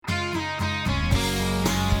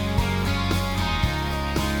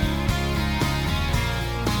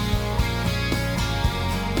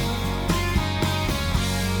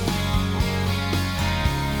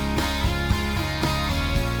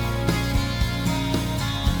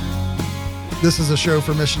This is a show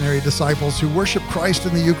for missionary disciples who worship Christ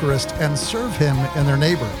in the Eucharist and serve Him in their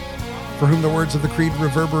neighbor, for whom the words of the Creed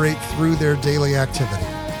reverberate through their daily activity.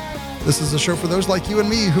 This is a show for those like you and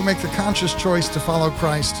me who make the conscious choice to follow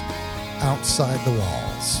Christ outside the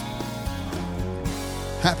walls.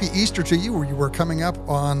 Happy Easter to you. We're coming up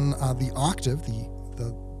on the octave,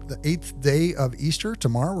 the 8th day of Easter.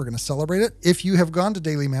 Tomorrow we're going to celebrate it. If you have gone to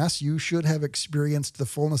daily Mass, you should have experienced the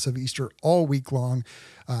fullness of Easter all week long.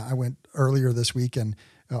 I went earlier this week, and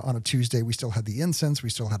on a Tuesday we still had the incense. We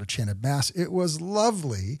still had a chanted Mass. It was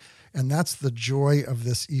lovely, and that's the joy of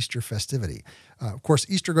this Easter festivity. Of course,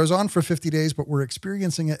 Easter goes on for 50 days, but we're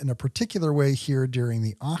experiencing it in a particular way here during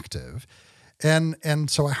the octave. And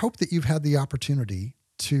so I hope that you've had the opportunity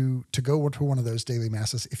to go to one of those daily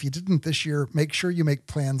Masses. If you didn't this year, make sure you make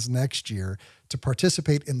plans next year to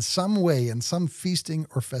participate in some way, in some feasting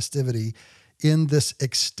or festivity in this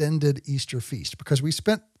extended Easter feast, because we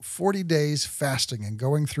spent 40 days fasting and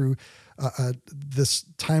going through this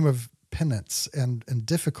time of penance and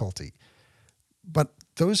difficulty. But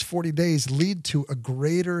those 40 days lead to a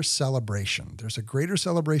greater celebration. There's a greater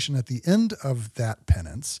celebration at the end of that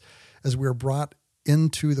penance as we're brought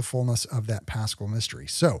into the fullness of that Paschal mystery.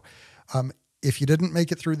 So if you didn't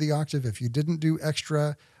make it through the octave, if you didn't do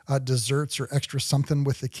extra desserts or extra something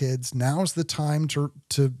with the kids, now's the time to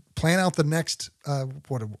plan out the next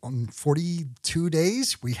 42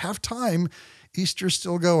 days. We have time. Easter's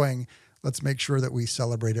still going. Let's make sure that we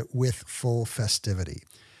celebrate it with full festivity.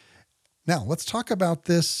 Now, let's talk about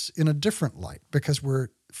this in a different light, because we're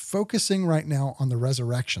focusing right now on the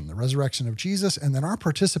resurrection of Jesus, and then our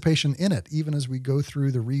participation in it, even as we go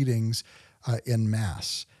through the readings in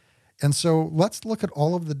Mass. And so let's look at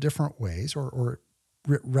all of the different ways, or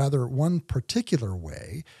rather one particular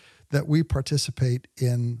way that we participate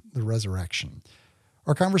in the resurrection.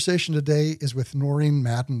 Our conversation today is with Noreen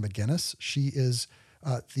Madden McInnes. She is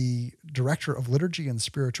the Director of Liturgy and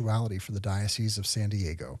Spirituality for the Diocese of San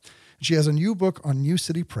Diego. She has a new book on New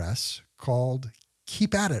City Press called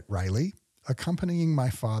Keep at It, Riley, Accompanying My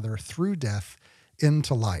Father Through Death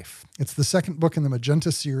into Life. It's the second book in the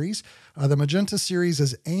Magenta series. The Magenta series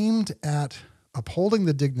is aimed at upholding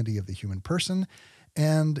the dignity of the human person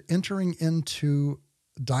and entering into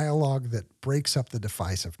dialogue that breaks up the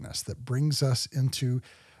divisiveness, that brings us into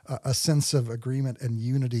a sense of agreement and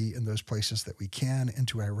unity in those places that we can,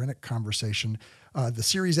 into ironic conversation. The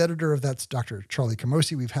series editor of that's Dr. Charlie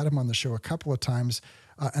Camosi. We've had him on the show a couple of times,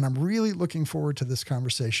 and I'm really looking forward to this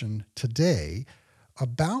conversation today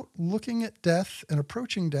about looking at death and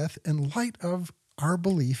approaching death in light of our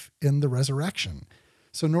belief in the resurrection.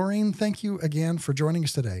 So, Noreen, thank you again for joining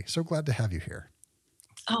us today. So glad to have you here.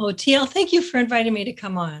 Oh, TL, thank you for inviting me to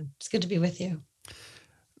come on. It's good to be with you.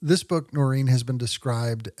 This book, Noreen, has been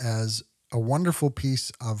described as a wonderful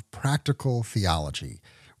piece of practical theology,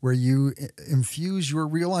 where you infuse your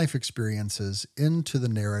real-life experiences into the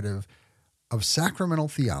narrative of sacramental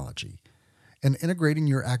theology and integrating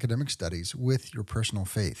your academic studies with your personal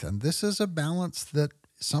faith. And this is a balance that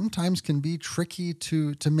sometimes can be tricky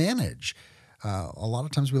to manage. A lot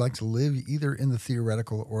of times we like to live either in the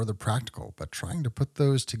theoretical or the practical, but trying to put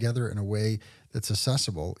those together in a way that's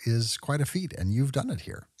accessible is quite a feat, and you've done it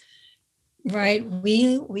here. Right.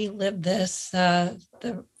 We live this,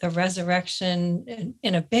 the resurrection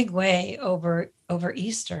in a big way over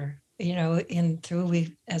Easter,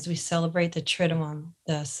 as we celebrate the Triduum,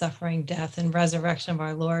 the suffering, death, and resurrection of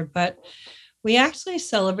our Lord. But we actually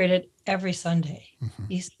celebrate it every Sunday. Mm-hmm.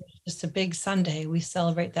 Easter is just a big Sunday. We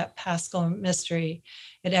celebrate that Paschal mystery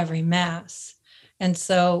at every Mass. And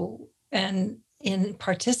so, in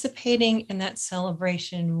participating in that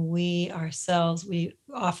celebration, we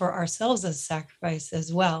offer ourselves as sacrifice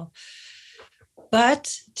as well.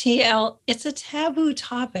 But TL, it's a taboo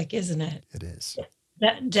topic, isn't it? It is.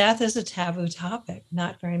 That death is a taboo topic.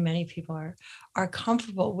 Not very many people are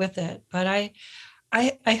comfortable with it. But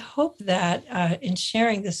I hope that in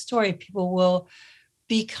sharing this story, people will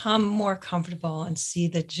become more comfortable and see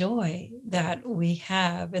the joy that we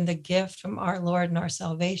have and the gift from our Lord and our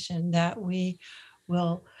salvation, that we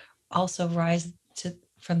will also rise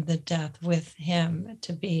from the death with Him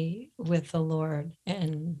to be with the Lord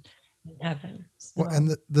in heaven. So. Well,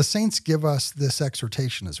 and the saints give us this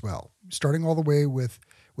exhortation as well, starting all the way with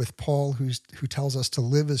Paul, who tells us to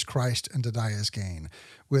live as Christ and to die as gain,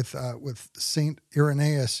 with Saint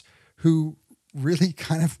Irenaeus, who really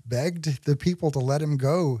kind of begged the people to let him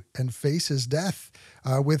go and face his death,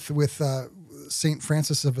 with Saint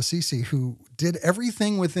Francis of Assisi, who did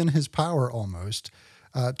everything within his power almost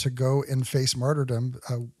to go and face martyrdom,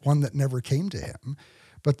 one that never came to him.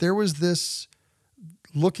 But there was this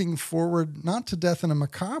looking forward not to death in a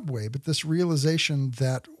macabre way, but this realization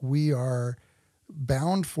that we are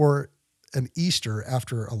bound for an Easter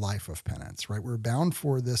after a life of penance, right? We're bound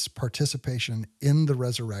for this participation in the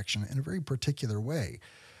resurrection in a very particular way.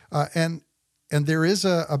 And there is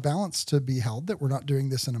a balance to be held that we're not doing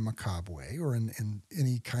this in a macabre way or in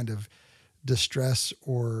any kind of distress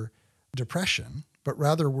or depression, but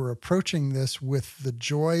rather we're approaching this with the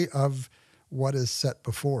joy of what is set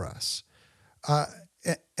before us.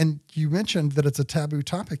 And you mentioned that it's a taboo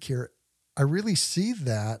topic here. I really see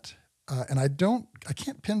that, and I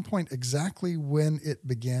can't pinpoint exactly when it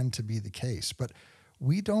began to be the case, but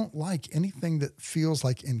we don't like anything that feels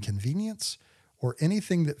like inconvenience or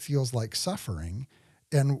anything that feels like suffering.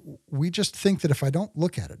 And we just think that if I don't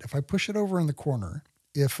look at it, if I push it over in the corner,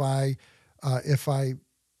 if I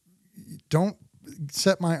don't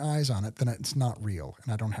set my eyes on it, then it's not real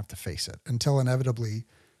and I don't have to face it until inevitably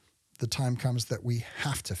the time comes that we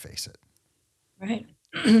have to face it. Right.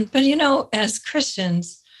 But, as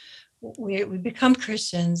Christians, we become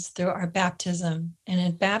Christians through our baptism. And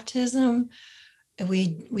in baptism,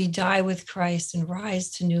 we die with Christ and rise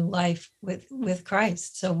to new life with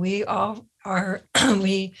Christ. So we all are,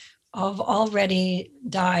 we have already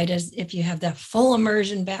died, as if you have that full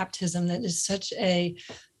immersion baptism that is such a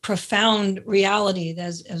profound reality that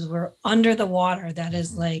as we're under the water, that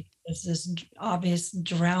is like this obvious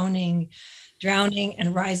drowning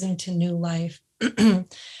and rising to new life.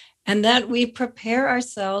 And that we prepare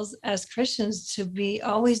ourselves as Christians to be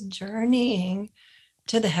always journeying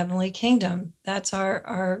to the heavenly kingdom. That's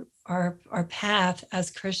our path as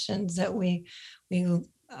Christians, that we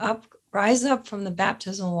rise up from the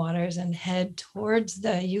baptismal waters and head towards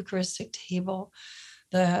the Eucharistic table,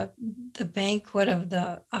 the banquet of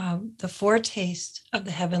the foretaste of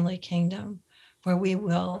the heavenly kingdom, where we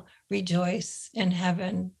will rejoice in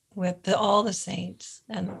heaven with all the saints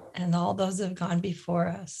and all those that have gone before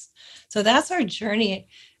us. So that's our journey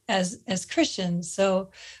as Christians.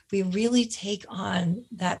 So we really take on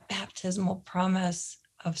that baptismal promise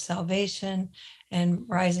of salvation and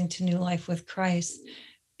rising to new life with Christ.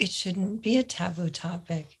 It shouldn't be a taboo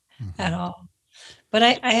topic at all. But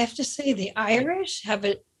I have to say, the Irish have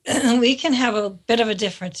it. We can have a bit of a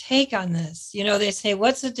different take on this. They say,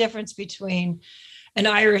 what's the difference between an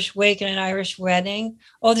Irish wake and an Irish wedding?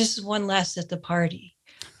 Oh, this is one less at the party,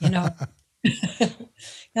 because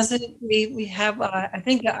we have, I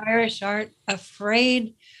think the Irish aren't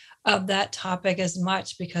afraid of that topic as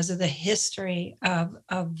much because of the history of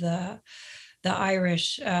the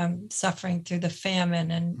Irish suffering through the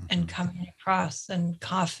famine and coming across and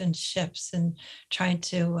coffin ships and trying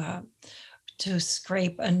to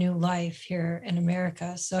scrape a new life here in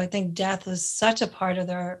America. So I think death is such a part of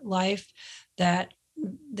their life that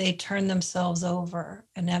they turn themselves over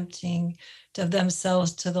and emptying of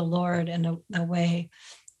themselves to the Lord in a way,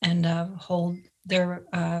 and hold their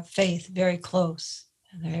faith very close.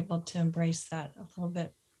 And they're able to embrace that a little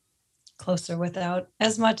bit closer without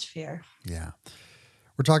as much fear. Yeah.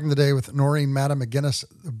 We're talking today with Noreen Madden McInnes.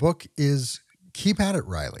 The book is Keep at It,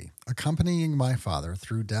 Riley, Accompanying My Father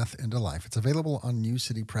Through Death into Life. It's available on New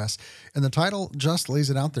City Press, and the title just lays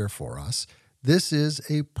it out there for us. This is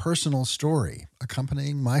a personal story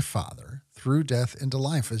accompanying my father through death into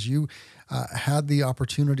life, as you had the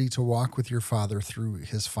opportunity to walk with your father through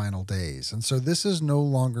his final days. And so this is no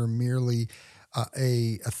longer merely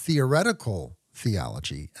a theoretical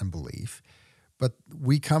theology and belief, but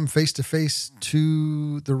we come face to face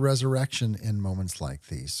to the resurrection in moments like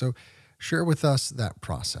these. So share with us that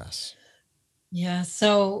process. Yeah.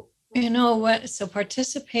 So, what? So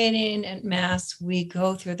participating at Mass, we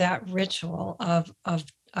go through that ritual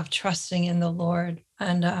of trusting in the Lord.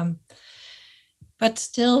 And but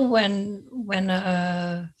still, when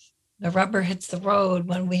the rubber hits the road,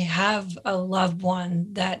 when we have a loved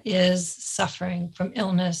one that is suffering from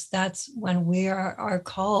illness, that's when we are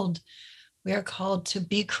called. We are called to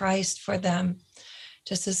be Christ for them.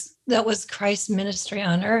 Just as that was Christ's ministry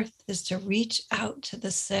on earth, is to reach out to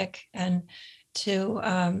the sick and to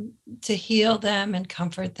heal them and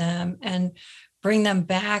comfort them and bring them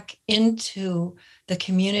back into the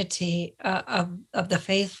community of the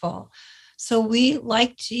faithful. So we,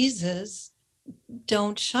 like Jesus,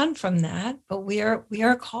 don't shun from that, but we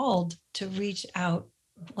are called to reach out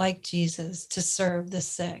like Jesus, to serve the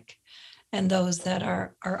sick and those that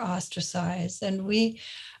are ostracized. And we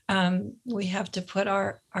have to put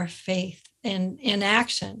our faith in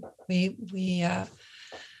action. We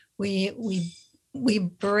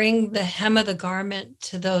bring the hem of the garment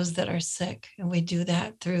to those that are sick, and we do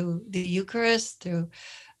that through the Eucharist, through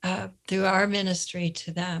our ministry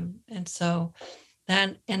to them. And so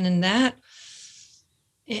in that,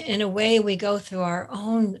 in a way, we go through our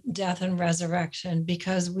own death and resurrection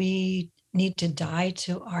because we need to die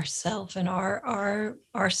to ourself and our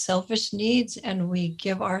selfish needs, and we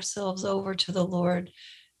give ourselves over to the Lord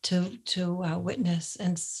to witness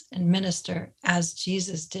and minister as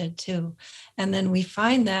Jesus did too. And then we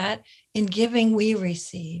find that in giving we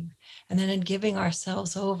receive, and then in giving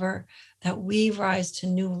ourselves over, that we rise to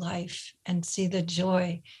new life and see the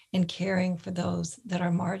joy in caring for those that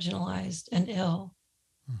are marginalized and ill.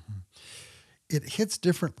 Mm-hmm. It hits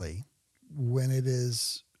differently when it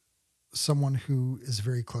is someone who is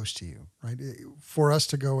very close to you, right? For us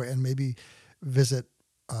to go and maybe visit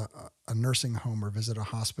a nursing home or visit a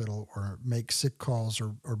hospital or make sick calls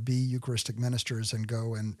or be Eucharistic ministers and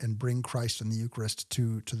go and bring Christ in the Eucharist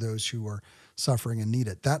to those who are suffering and need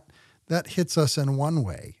it. That hits us in one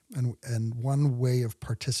way, and one way of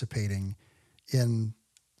participating in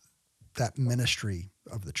that ministry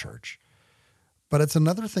of the church. But it's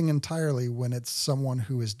another thing entirely when it's someone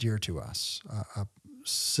who is dear to us, a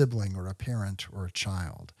sibling or a parent or a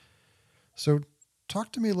child. So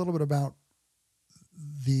talk to me a little bit about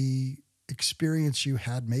the experience you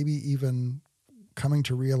had, maybe even coming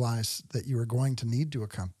to realize that you were going to need to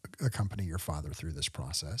accompany your father through this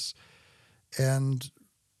process, and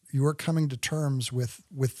you were coming to terms with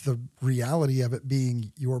the reality of it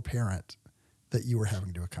being your parent that you were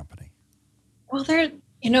having to accompany. Well,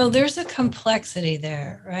 there's a complexity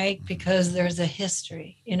there, right? Mm-hmm. Because there's a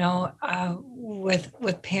history,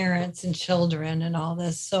 with parents and children and all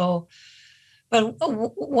this. So, but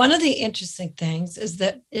one of the interesting things is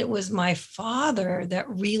that it was my father that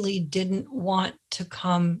really didn't want to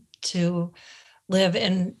come to live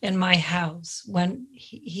in my house when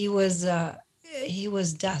he was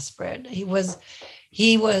desperate. He was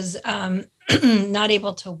not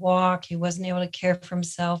able to walk. He wasn't able to care for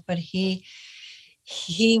himself, but he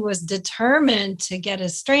was determined to get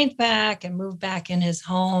his strength back and move back in his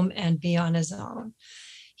home and be on his own.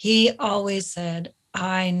 He always said,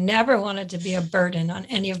 I never wanted to be a burden on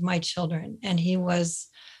any of my children. And he was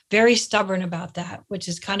very stubborn about that, which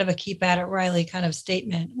is kind of a keep at it Riley kind of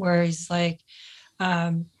statement, where he's like,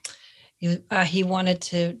 um, he wanted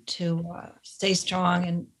to stay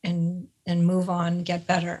strong and move on, get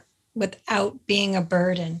better without being a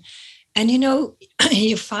burden. And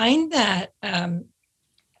you find that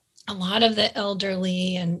a lot of the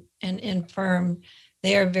elderly and infirm,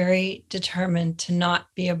 they are very determined to not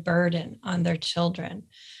be a burden on their children.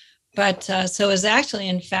 But so it was actually,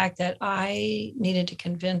 in fact, that I needed to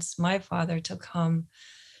convince my father to come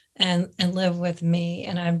and live with me.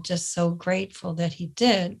 And I'm just so grateful that he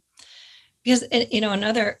did. Because,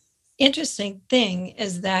 another interesting thing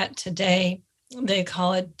is that today they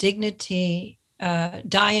call it dignity,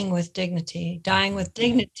 dying with dignity. Dying with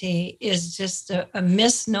dignity is just a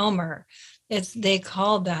misnomer. They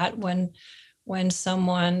call that when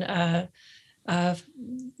someone uh,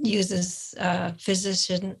 uses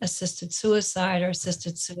physician assisted suicide or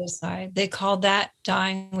assisted suicide. They call that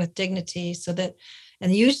dying with dignity.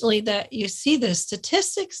 And usually that you see the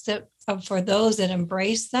statistics that for those that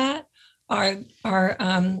embrace that are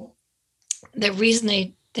the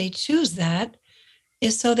reason they choose that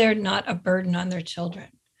is so they're not a burden on their children.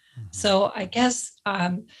 Mm-hmm. So I guess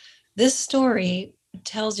this story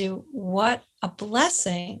tells you what a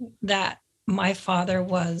blessing that my father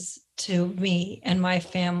was to me and my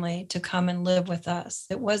family to come and live with us.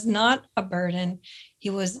 It was not a burden. He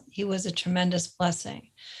was a tremendous blessing.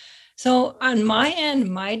 So on my end,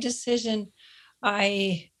 my decision,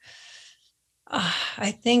 I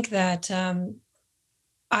think that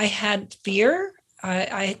I had fear.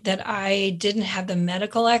 That I didn't have the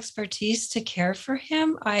medical expertise to care for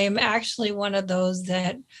him. I am actually one of those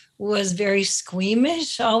that was very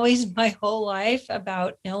squeamish always my whole life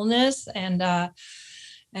about illness, and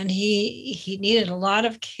he needed a lot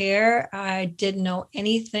of care. I didn't know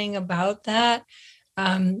anything about that.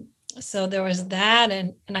 So there was that,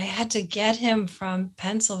 and I had to get him from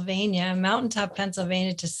Pennsylvania, mountaintop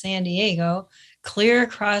Pennsylvania, to San Diego, clear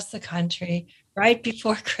across the country right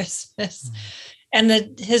before Christmas. Mm-hmm.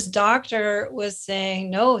 And his doctor was saying,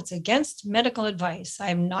 no, it's against medical advice.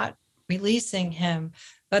 I'm not releasing him.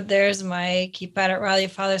 But there's my keep at it Riley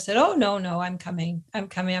father said, oh, no, I'm coming,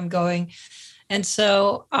 I'm going. And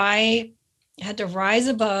so I had to rise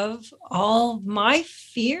above all my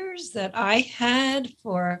fears that I had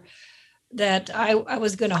for that I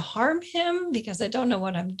was going to harm him because I don't know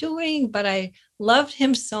what I'm doing, but I loved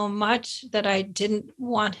him so much that I didn't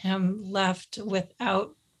want him left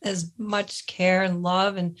without as much care and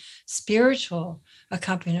love and spiritual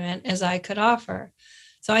accompaniment as I could offer.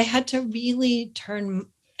 So I had to really turn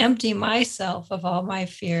empty myself of all my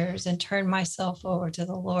fears and turn myself over to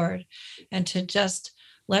the Lord, and to just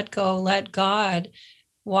let go, let God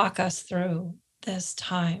walk us through this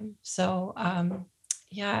time. So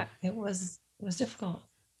yeah, it was difficult.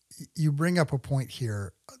 You bring up a point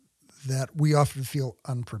here that we often feel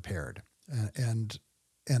unprepared and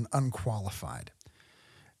and unqualified.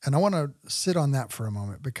 And I want to sit on that for a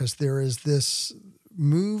moment because there is this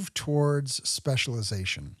move towards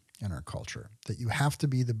specialization in our culture that you have to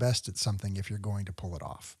be the best at something if you're going to pull it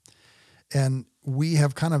off. And we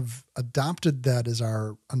have kind of adopted that as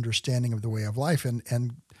our understanding of the way of life, and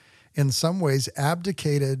in some ways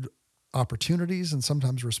abdicated opportunities and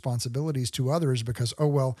sometimes responsibilities to others because, oh,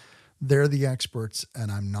 well, they're the experts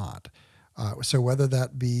and I'm not. So whether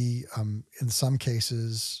that be in some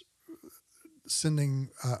cases sending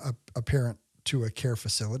a parent to a care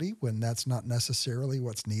facility when that's not necessarily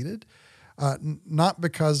what's needed, not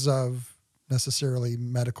because of necessarily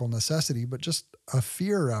medical necessity, but just a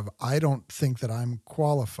fear of, I don't think that I'm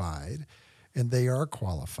qualified and they are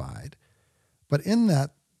qualified. But in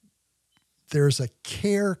that, there's a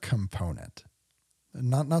care component,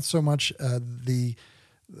 not so much the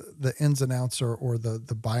ins and outs or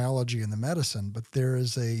the biology and the medicine, but there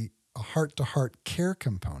is a heart to heart care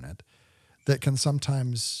component that can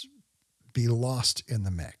sometimes be lost in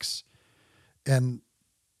the mix. And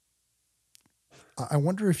I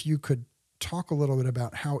wonder if you could talk a little bit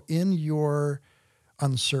about how, in your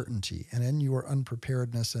uncertainty and in your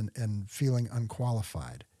unpreparedness and feeling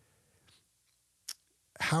unqualified,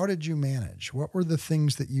 how did you manage? What were the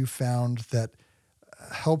things that you found that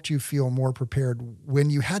helped you feel more prepared when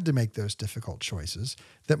you had to make those difficult choices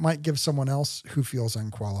that might give someone else who feels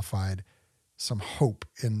unqualified some hope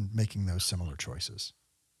in making those similar choices?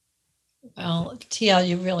 Well, TL,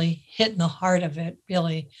 you really hit in the heart of it,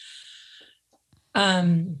 really.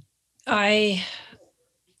 Um, I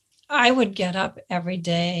I would get up every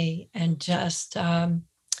day and just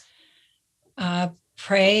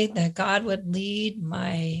pray that God would lead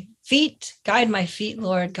my feet, guide my feet,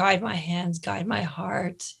 Lord, guide my hands, guide my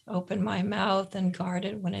heart, open my mouth and guard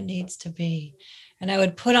it when it needs to be. And I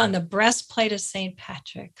would put on the breastplate of St.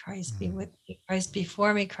 Patrick: Christ be with me, Christ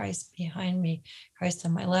before me, Christ behind me, Christ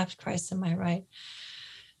on my left, Christ on my right.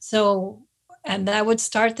 So, and I would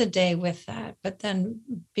start the day with that. But then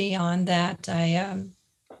beyond that, I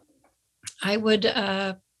would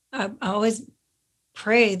I always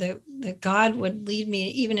pray that God would lead me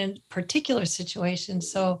even in particular situations.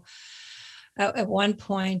 So at one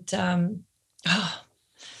point, oh,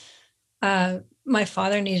 my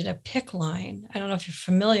father needed a PIC line. I don't know if you're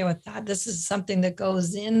familiar with that. This is something that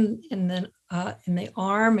goes in the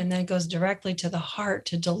arm and then goes directly to the heart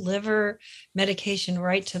to deliver medication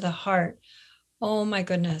right to the heart. Oh my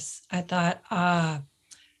goodness! I thought, I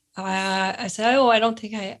said, "Oh, I don't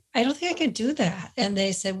think I can do that." And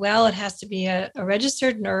they said, "Well, it has to be a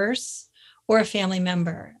registered nurse or a family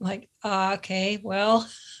member." I'm like, okay, well,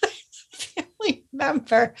 family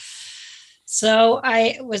member. So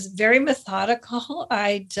I was very methodical.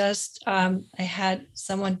 I had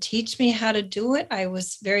someone teach me how to do it. I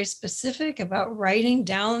was very specific about writing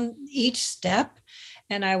down each step,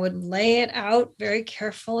 and I would lay it out very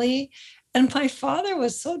carefully. And my father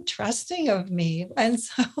was so trusting of me. And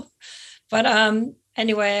so, but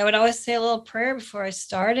anyway, I would always say a little prayer before I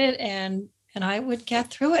started, and I would get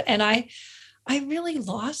through it. And I really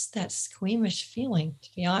lost that squeamish feeling, to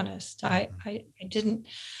be honest. I didn't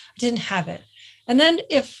have it. And then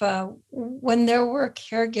if when there were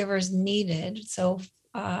caregivers needed, so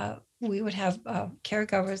we would have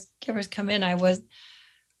caregivers givers come in. I was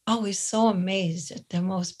always so amazed at the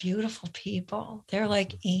most beautiful people. They're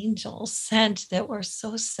like angels sent, that were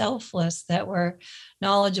so selfless, that were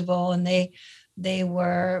knowledgeable, and they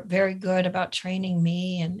were very good about training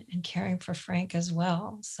me and caring for Frank as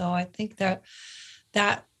well. So I think that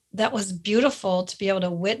that was beautiful to be able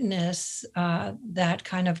to witness that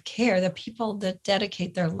kind of care, the people that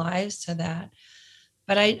dedicate their lives to that.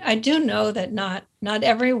 But I do know that not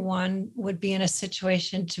everyone would be in a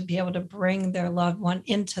situation to be able to bring their loved one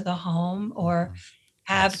into the home or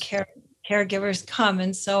have Yes. caregivers come.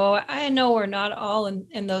 And so I know we're not all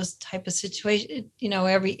in those type of situations. You know,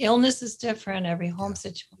 every illness is different, every home Yeah.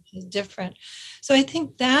 situation is different. So I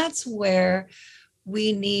think that's where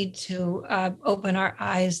we need to open our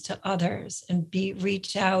eyes to others and be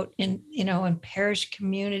reach out in parish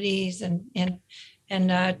communities and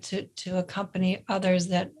to accompany others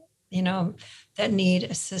that need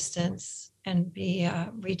assistance and be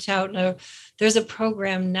reach out. There's a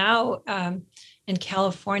program now in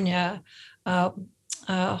California, uh,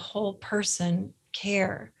 whole person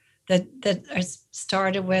care. that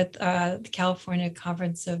started with the California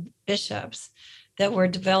Conference of Bishops, that were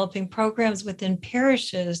developing programs within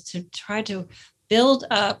parishes to try to build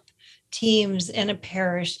up teams in a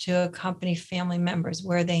parish to accompany family members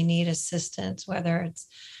where they need assistance, whether it's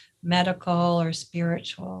medical or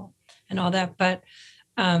spiritual and all that.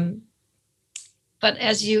 Um, but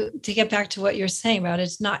as you, to get back to what you're saying about,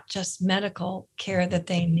 it's not just medical care that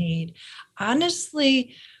they need.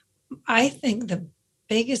 Honestly, I think the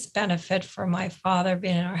biggest benefit for my father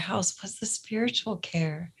being in our house was the spiritual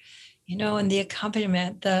care, and the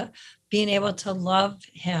accompaniment, the being able to love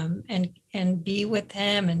him and be with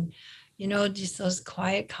him, and just those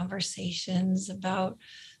quiet conversations about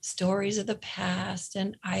stories of the past.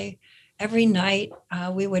 And I every night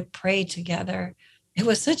we would pray together. It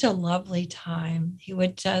was such a lovely time. He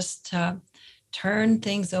would just turn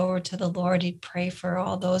things over to the Lord. He'd pray for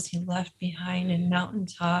all those he left behind in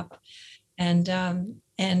mountaintop, and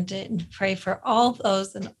pray for all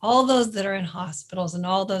those, and all those that are in hospitals, and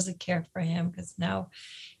all those that care for him, because now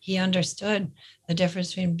he understood the difference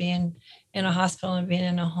between being in a hospital and being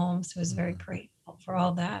in a home. So he was very grateful for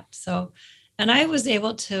all that. So, and I was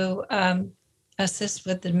able to assist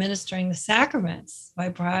with administering the sacraments. I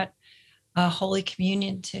brought Holy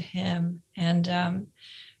Communion to him, and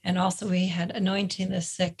also we had anointing the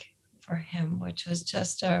sick for him, which was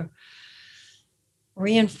just a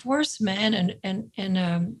reinforcement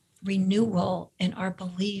and renewal in our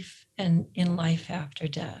belief and in life after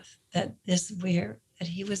death. That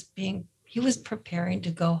he was preparing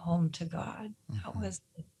to go home to God. That was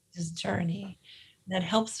his journey. That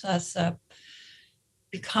helps us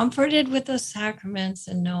be comforted with those sacraments,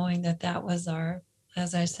 and knowing that that was our,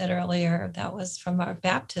 as I said earlier, that was from our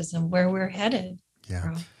baptism where we're headed. Yeah.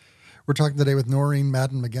 From. We're talking today with Noreen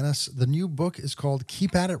Madden McInnes. The new book is called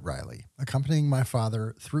Keep at It, Riley, Accompanying My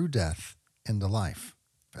Father Through Death into Life.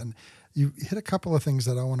 And you hit a couple of things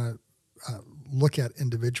that I want to look at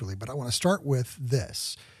individually, but I want to start with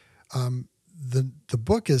this. The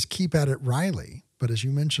book is Keep at It, Riley, but as you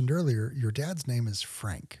mentioned earlier, your dad's name is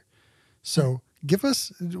Frank. So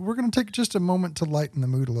we're going to take just a moment to lighten the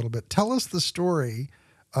mood a little bit. Tell us the story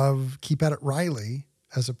of Keep at It, Riley,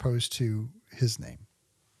 as opposed to his name.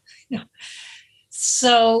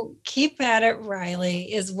 So Keep at It,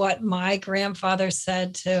 Riley is what my grandfather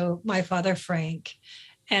said to my father, Frank,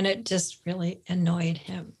 and it just really annoyed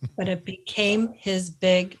him. But it became his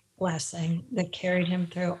big blessing that carried him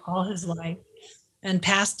through all his life and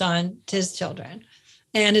passed on to his children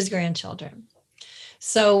and his grandchildren.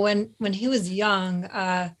 So when he was young,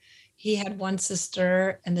 he had one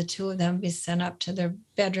sister, and the two of them be sent up to their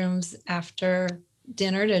bedrooms after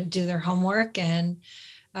dinner to do their homework. And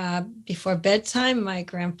before bedtime, my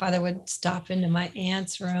grandfather would stop into my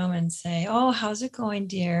aunt's room and say, "Oh, how's it going,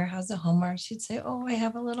 dear? How's the homework?" She'd say, "Oh, I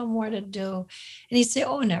have a little more to do." And he'd say,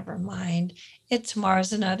 "Oh, never mind.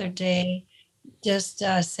 Tomorrow's another day. Just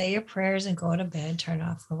say your prayers and go to bed, turn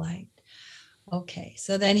off the light." Okay,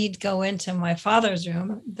 so then he'd go into my father's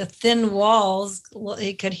room, the thin walls,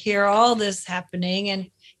 he could hear all this happening, and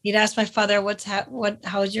he'd ask my father,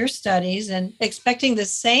 how's your studies? And expecting the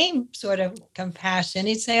same sort of compassion,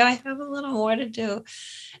 he'd say, "I have a little more to do."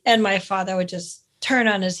 And my father would just turn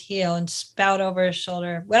on his heel and spout over his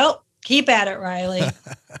shoulder, "Well, keep at it, Riley."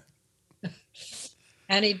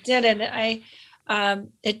 And he did. And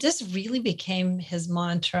it just really became his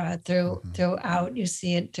mantra throughout. You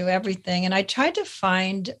see it through everything. And I tried to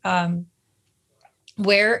find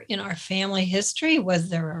where in our family history, was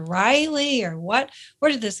there a Riley or what?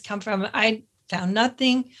 Where did this come from? I found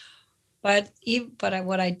nothing. But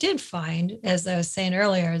what I did find, as I was saying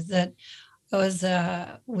earlier, is that it was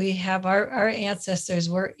we have our ancestors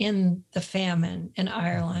were in the famine in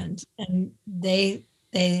Ireland, and they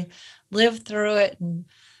lived through it and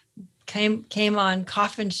came on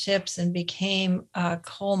coffin ships and became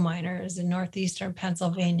coal miners in northeastern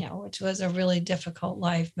Pennsylvania, which was a really difficult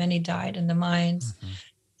life. Many died in the mines.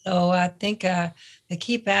 So I think the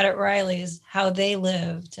Keep at It, Riley, is how they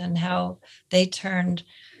lived and how they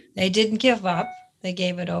didn't give up. They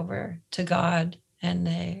gave it over to God, and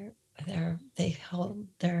they held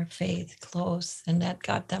their faith close, and that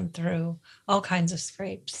got them through all kinds of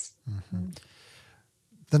scrapes. Mm-hmm.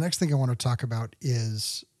 The next thing I want to talk about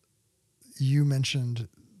is, you mentioned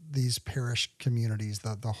these parish communities,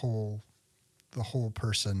 the whole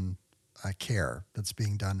person care that's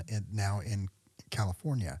being done now in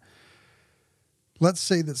California. Let's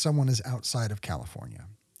say that someone is outside of California,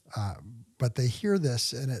 but they hear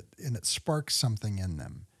this and it sparks something in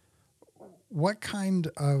them. What kind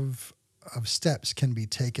of steps can be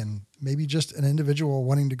taken? Maybe just an individual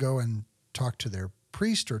wanting to go and talk to their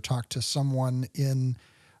priest or talk to someone in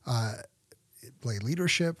lay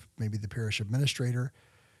leadership, maybe the parish administrator,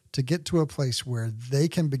 to get to a place where they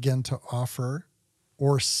can begin to offer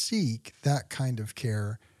or seek that kind of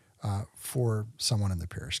care for someone in the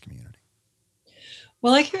parish community.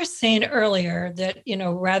 Well, like you were saying earlier, that,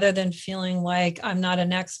 rather than feeling like I'm not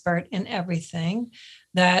an expert in everything,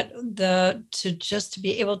 that to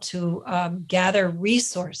be able to gather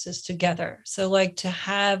resources together. So, like, to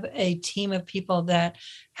have a team of people that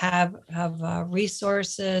have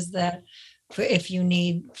resources that, if you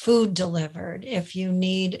need food delivered, if you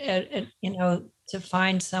need, to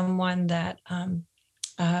find someone that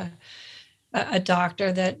uh, a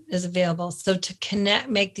doctor that is available. So to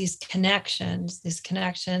make these connections,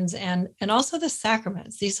 and also the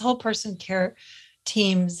sacraments. These whole person care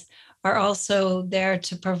teams are also there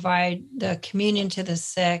to provide the communion to the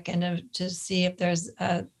sick, and to see if there's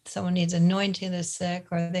someone needs anointing the sick,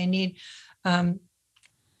 or they need a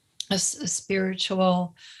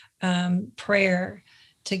spiritual prayer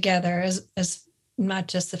together, as not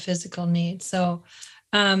just the physical need. So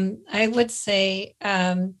I would say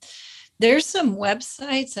there's some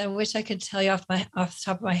websites. I wish I could tell you off the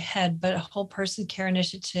top of my head, but a whole person care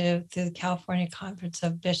initiative through the California Conference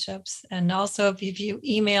of Bishops. And also, if you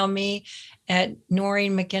email me at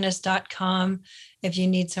noreenmcguinness.com, if you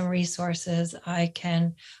need some resources, I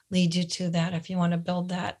can lead you to that if you want to build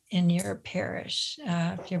that in your parish,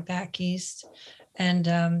 if you're back east. And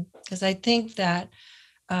because I think that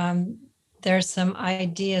there's some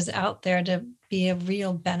ideas out there to be a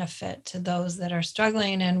real benefit to those that are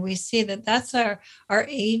struggling. And we see that that's our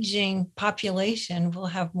aging population. We'll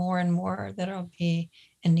have more and more that will be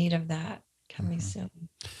in need of that coming soon.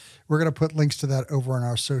 We're going to put links to that over on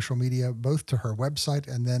our social media, both to her website,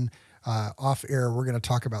 and then off air, we're going to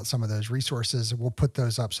talk about some of those resources. We'll put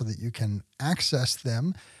those up so that you can access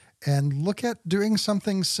them and look at doing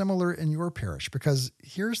something similar in your parish. Because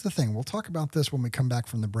here's the thing, we'll talk about this when we come back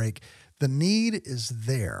from the break. The need is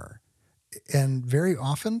there. And very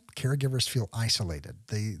often, caregivers feel isolated.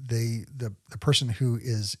 The person who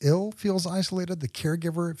is ill feels isolated. The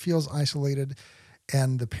caregiver feels isolated.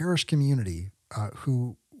 And the parish community,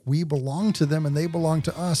 who we belong to them and they belong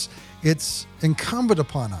to us, it's incumbent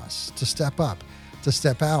upon us to step up, to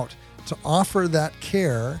step out, to offer that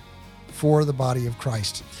care for the body of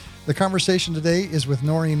Christ. The conversation today is with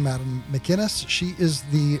Noreen Madden McInnes. She is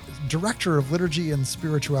the Director of Liturgy and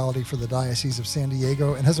Spirituality for the Diocese of San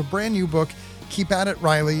Diego and has a brand new book, Keep At It,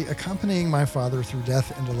 Riley, Accompanying My Father Through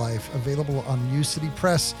Death into Life, available on U City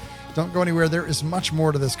Press. Don't go anywhere. There is much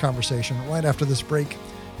more to this conversation right after this break.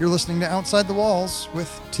 You're listening to Outside the Walls with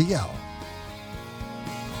TL.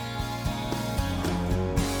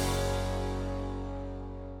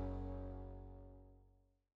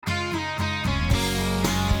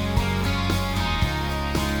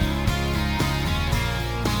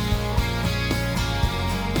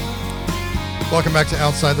 Welcome back to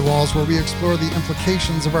Outside the Walls, where we explore the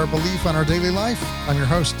implications of our belief on our daily life. I'm your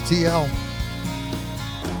host, TL.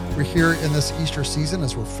 We're here in this Easter season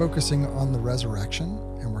as we're focusing on the resurrection,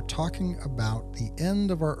 and we're talking about the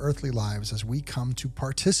end of our earthly lives as we come to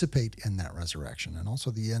participate in that resurrection, and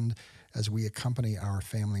also the end as we accompany our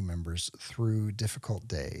family members through difficult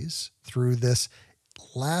days, through this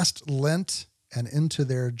last Lent and into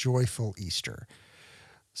their joyful Easter.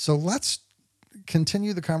 So let's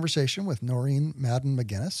continue the conversation with Noreen Madden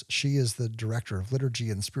McInnes. She is the Director of Liturgy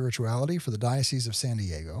and Spirituality for the Diocese of San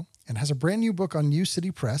Diego and has a brand new book on U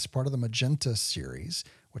City Press, part of the Magenta series,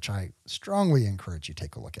 which I strongly encourage you to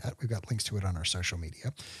take a look at. We've got links to it on our social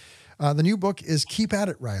media. The new book is Keep At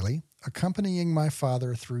It, Riley, Accompanying My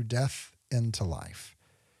Father Through Death into Life.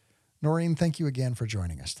 Noreen, thank you again for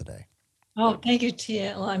joining us today. Oh, thank you,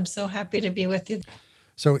 TL. I'm so happy to be with you.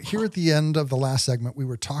 So here at the end of the last segment, we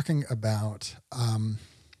were talking about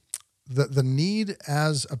the need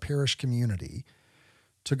as a parish community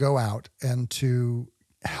to go out and to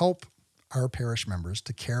help our parish members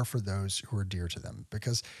to care for those who are dear to them,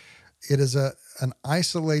 because it is an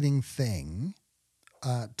isolating thing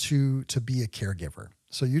to be a caregiver.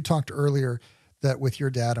 So you talked earlier that with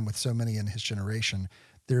your dad and with so many in his generation,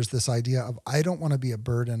 there's this idea of, I don't want to be a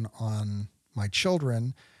burden on my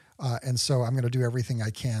children. And so I'm going to do everything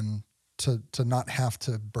I can to not have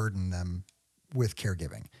to burden them with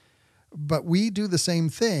caregiving. But we do the same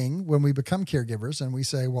thing when we become caregivers and we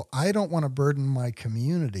say, well, I don't want to burden my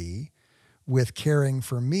community with caring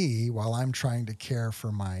for me while I'm trying to care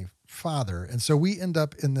for my father. And so we end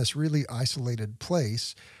up in this really isolated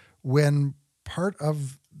place when part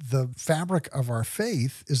of the fabric of our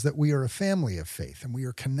faith is that we are a family of faith and we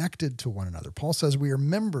are connected to one another. Paul says we are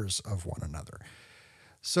members of one another.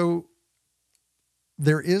 So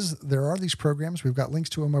there are these programs. We've got links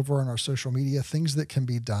to them over on our social media, things that can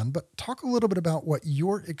be done. But talk a little bit about what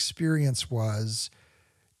your experience was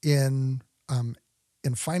in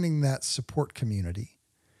in finding that support community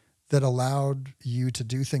that allowed you to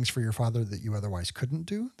do things for your father that you otherwise couldn't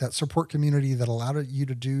do. That support community that allowed you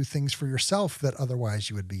to do things for yourself that otherwise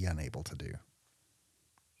you would be unable to do.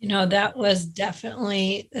 That was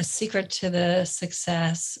definitely a secret to the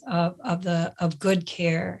success of good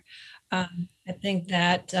care. I think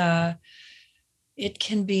that it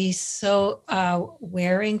can be so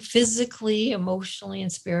wearing physically, emotionally,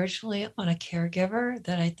 and spiritually on a caregiver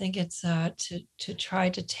that I think it's to try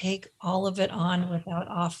to take all of it on without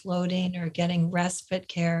offloading or getting respite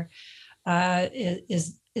care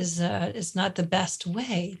is not the best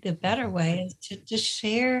way. The better way is to just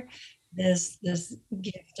share this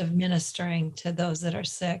gift of ministering to those that are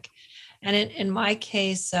sick. And in my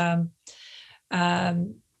case, um,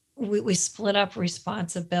 we split up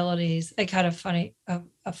responsibilities. I got a funny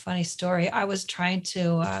story. I was trying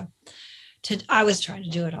to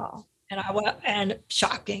do it all, and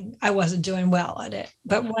shocking, I wasn't doing well at it.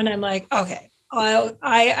 But when I'm like, okay,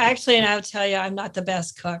 I actually, and I'll tell you, I'm not the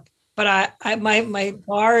best cook, but my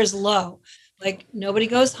bar is low. Like nobody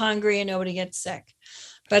goes hungry and nobody gets sick.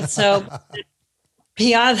 But so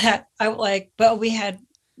beyond that, but we had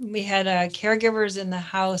caregivers in the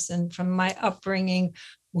house, and from my upbringing,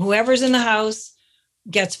 whoever's in the house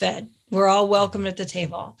gets fed. We're all welcome at the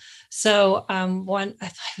table. So one, I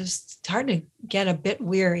thought I was starting to get a bit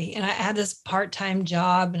weary, and I had this part-time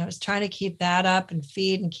job, and I was trying to keep that up and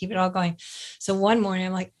feed and keep it all going. So one morning,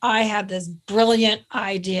 I'm like, I have this brilliant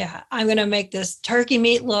idea. I'm going to make this turkey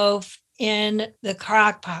meatloaf in the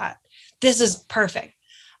crock pot. This is perfect.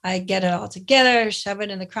 I get it all together, shove it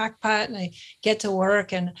in the crock pot, and I get to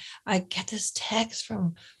work. And I get this text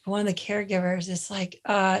from one of the caregivers. It's like,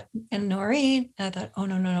 and Noreen. And I thought, oh,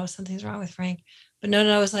 no, something's wrong with Frank. But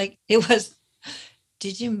no, it was,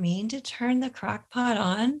 did you mean to turn the crock pot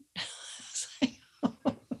on?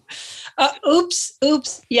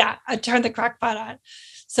 Oops. Yeah, I turned the crock pot on.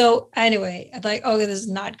 So anyway, I'm like, oh, this is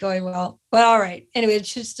not going well. But all right. Anyway, it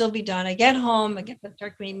should still be done. I get home, I get the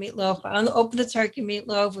turkey meatloaf. I open the turkey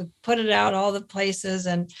meatloaf. We put it out all the places.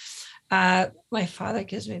 And my father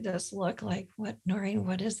gives me this look like, what, Noreen,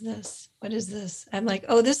 what is this? What is this? I'm like,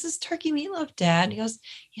 oh, this is turkey meatloaf, Dad. And he goes,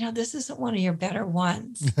 this isn't one of your better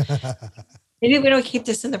ones. Maybe we don't keep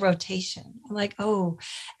this in the rotation. I'm like, oh.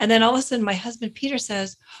 And then all of a sudden, my husband, Peter,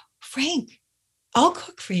 says, Frank, I'll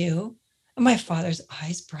cook for you. And my father's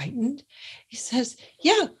eyes brightened. He says,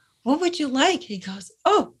 yeah, what would you like? He goes,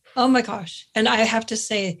 oh my gosh. And I have to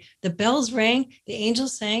say, the bells rang, the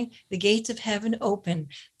angels sang, the gates of heaven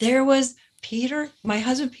opened. There was Peter, my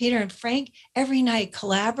husband Peter, and Frank every night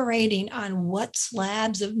collaborating on what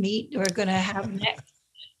slabs of meat we're going to have next.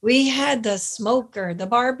 We had the smoker, the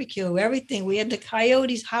barbecue, everything. We had the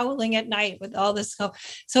coyotes howling at night with all this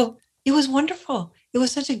stuff. So it was wonderful. It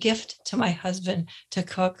was such a gift to my husband to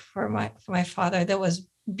cook for my father. That was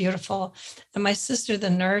beautiful. And my sister, the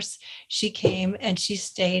nurse, she came and she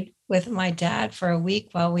stayed with my dad for a week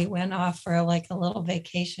while we went off for like a little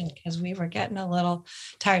vacation because we were getting a little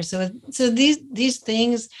tired. So these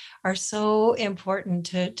things are so important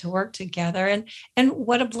to work together. And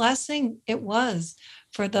what a blessing it was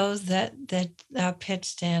for those that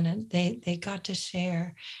pitched in, and they got to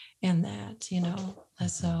share in that.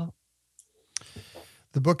 So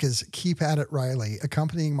the book is Keep at It, Riley,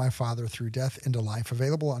 Accompanying My Father Through Death into Life,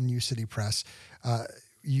 available on New City Press.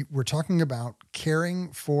 We're talking about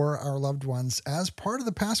caring for our loved ones as part of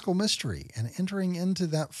the Paschal mystery and entering into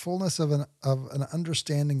that fullness of an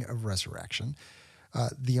understanding of resurrection.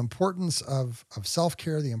 The importance of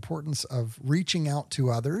self-care, the importance of reaching out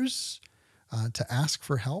to others to ask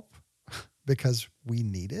for help because we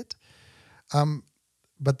need it.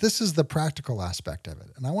 But this is the practical aspect of it.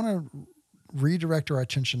 And I want to redirect our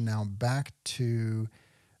attention now back to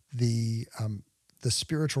the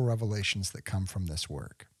spiritual revelations that come from this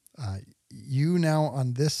work. You now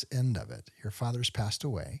on this end of it, your father's passed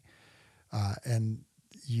away, and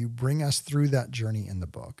you bring us through that journey in the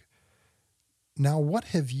book. Now, what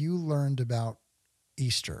have you learned about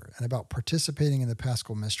Easter and about participating in the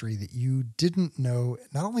Paschal mystery that you didn't know,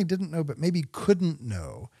 not only didn't know, but maybe couldn't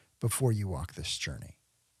know before you walk this journey?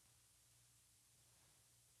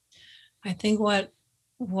 I think what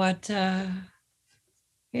our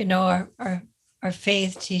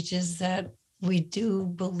faith teaches, that we do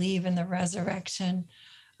believe in the resurrection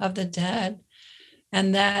of the dead,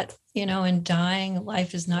 and that in dying,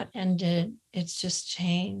 life is not ended, it's just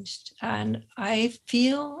changed. And I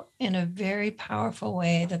feel in a very powerful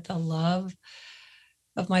way that the love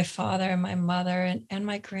my father and my mother and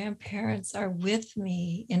my grandparents are with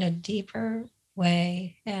me in a deeper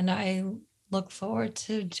way. And I look forward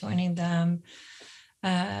to joining them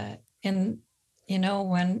in,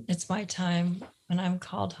 when it's my time, when I'm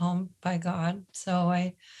called home by God.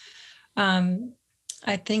 So um,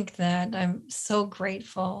 I think that I'm so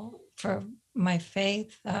grateful for my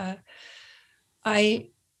faith. I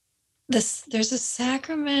there's a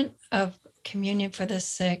sacrament of communion for the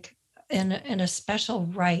sick in a special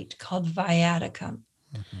rite called viaticum.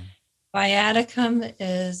 Mm-hmm. Viaticum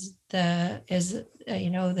is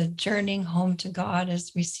the journeying home to God,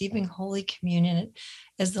 is receiving Holy Communion. It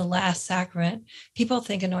is the last sacrament. People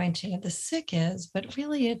think anointing of the sick is, but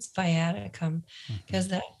really it's viaticum, Mm-hmm. because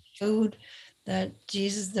that food that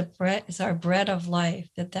Jesus, the bread, is our bread of life.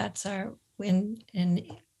 That's our in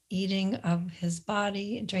eating of his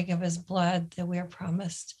body and drinking of his blood, that we are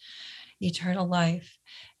promised eternal life.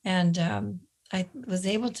 And I was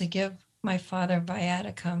able to give my father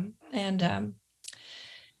viaticum, and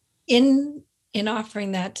in in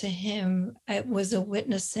offering that to him, it was a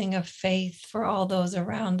witnessing of faith for all those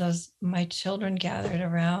around, those my children gathered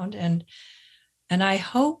around. And I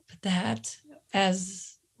hope that,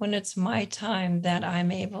 as when it's my time, that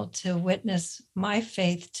I'm able to witness my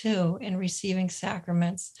faith too in receiving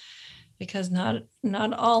sacraments, because not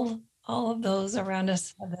all of those around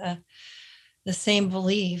us have the same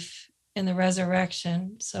belief in the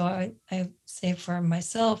resurrection. So I say for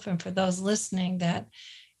myself and for those listening that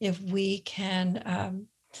if we can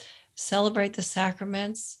celebrate the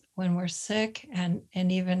sacraments when we're sick, and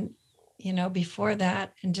even before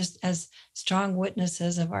that, and just as strong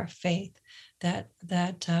witnesses of our faith, that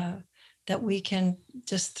we can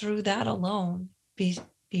just through that alone be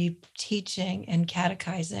teaching and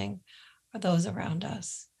catechizing those around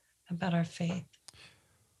us about our faith.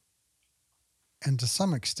 And to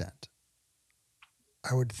some extent,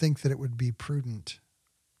 I would think that it would be prudent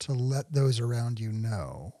to let those around you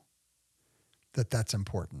know that that's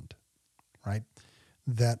important, right?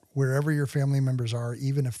 That wherever your family members are,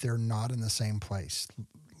 even if they're not in the same place,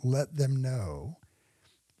 let them know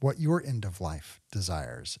what your end of life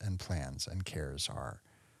desires and plans and cares are,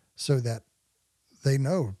 so that they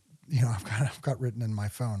know. I've got written in my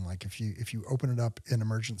phone, like if you open it up in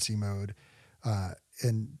emergency mode,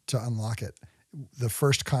 and to unlock it, the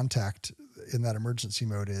first contact in that emergency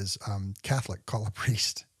mode is Catholic, call a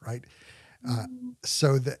priest, right?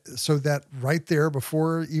 So that right there,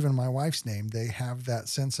 before even my wife's name, they have that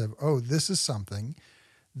sense of, oh, this is something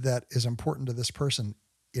that is important to this person.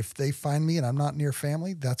 If they find me and I'm not near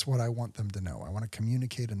family, that's what I want them to know. I want to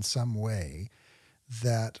communicate in some way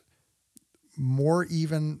that more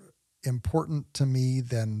even important to me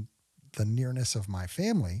than the nearness of my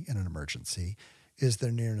family in an emergency is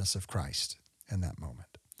the nearness of Christ in that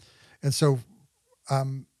moment. And so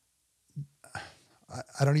um,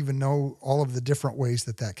 I don't even know all of the different ways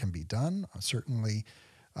that can be done. Certainly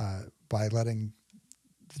by letting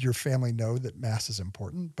your family know that Mass is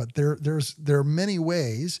important, but there are many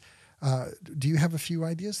ways. Do you have a few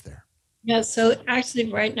ideas there? Yeah, so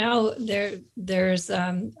actually right now there's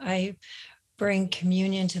I bring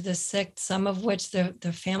communion to the sick, some of which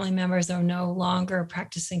the family members are no longer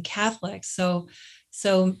practicing Catholics. So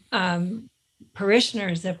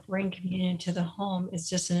parishioners that bring communion to the home is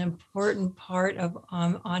just an important part of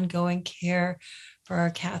ongoing care for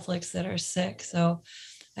our Catholics that are sick. So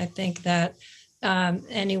I think that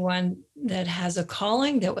anyone that has a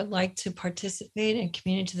calling that would like to participate in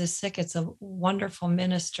communion to the sick, it's a wonderful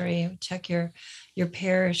ministry. Check your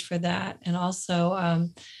parish for that. And also,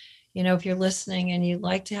 if you're listening and you'd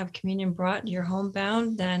like to have communion brought and you're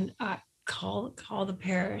homebound, then call the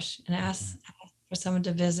parish and ask for someone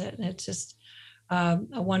to visit. And it's just a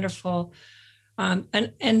wonderful, and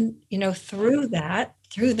through that,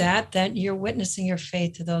 that you're witnessing your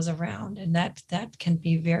faith to those around, and that can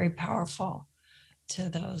be very powerful to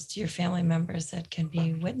your family members that can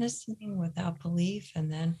be witnessing without belief,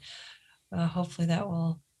 and then hopefully that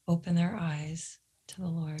will open their eyes to the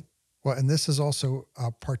Lord. Well, and this is also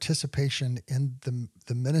a participation in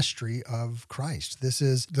the ministry of Christ. This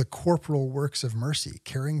is the corporal works of mercy,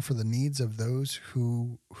 caring for the needs of those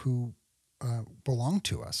who belong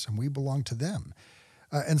to us, and we belong to them.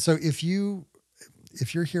 And so, if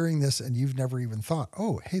you're hearing this and you've never even thought,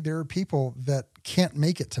 oh, hey, there are people that can't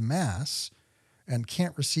make it to Mass and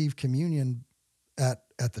can't receive communion at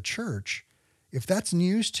the church, if that's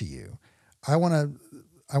news to you, I want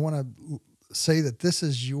to say that this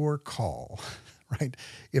is your call, right?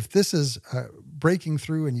 If this is breaking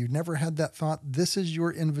through and you've never had that thought, this is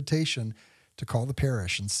your invitation to call the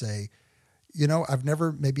parish and say, I've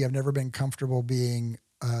never been comfortable being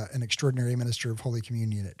an extraordinary minister of Holy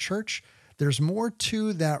Communion at church. There's more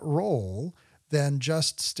to that role than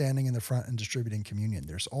just standing in the front and distributing communion.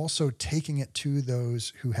 There's also taking it to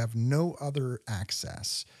those who have no other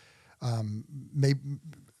access,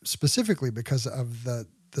 specifically because of the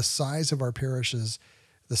size of our parishes,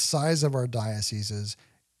 the size of our dioceses,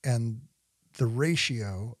 and the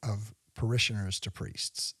ratio of parishioners to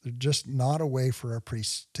priests. There's just not a way for our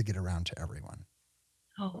priests to get around to everyone.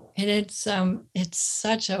 Oh, and it's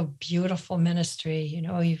such a beautiful ministry. You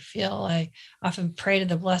know, you feel like often pray to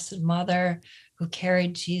the Blessed Mother who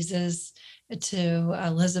carried Jesus to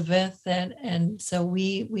Elizabeth, and so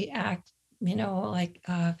we act, you know, like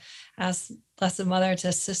ask Blessed Mother to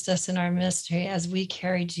assist us in our ministry as we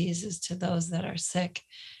carry Jesus to those that are sick.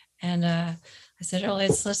 And I said earlier,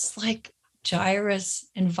 it's just like Jairus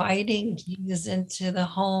inviting Jesus into the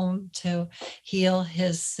home to heal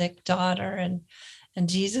his sick daughter, and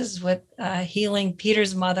Jesus with healing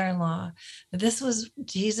Peter's mother-in-law. This was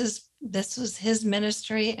Jesus. This was his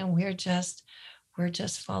ministry, and we're just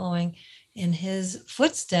following in his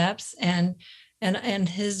footsteps. And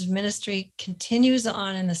his ministry continues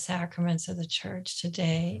on in the sacraments of the church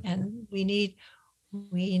today. And we need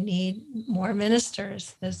more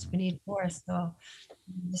ministers. We need more. So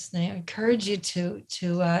I encourage you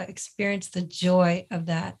to experience the joy of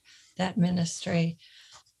that ministry.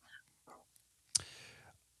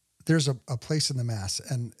 There's a place in the Mass,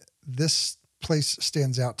 and this place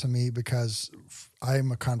stands out to me because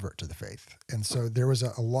I'm a convert to the faith. And so there was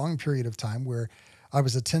a long period of time where I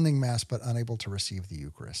was attending Mass but unable to receive the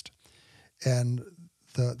Eucharist. And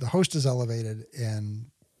the host is elevated, and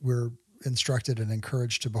we're instructed and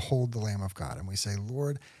encouraged to behold the Lamb of God. And we say,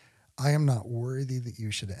 Lord, I am not worthy that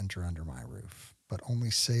you should enter under my roof, but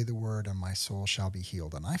only say the word and my soul shall be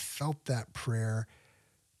healed. And I felt that prayer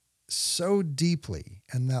so deeply,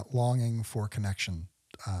 and that longing for connection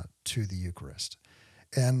to the Eucharist.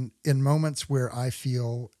 And in moments where I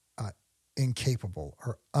feel incapable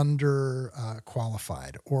or under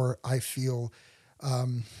qualified, or I feel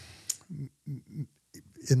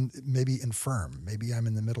maybe infirm, maybe I'm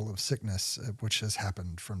in the middle of sickness, which has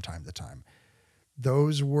happened from time to time,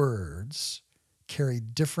 those words carry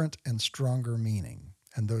different and stronger meaning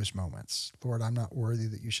in those moments. Lord, I'm not worthy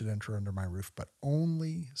that you should enter under my roof, but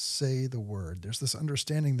only say the word. There's this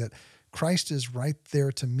understanding that Christ is right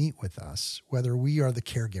there to meet with us, whether we are the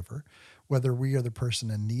caregiver, whether we are the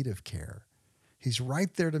person in need of care. He's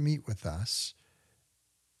right there to meet with us,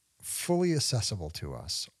 fully accessible to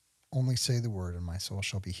us. Only say the word and my soul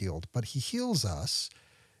shall be healed. But he heals us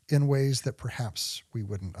in ways that perhaps we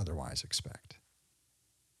wouldn't otherwise expect.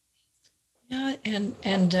 Yeah, and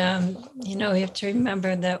you know, you have to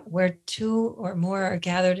remember that where two or more are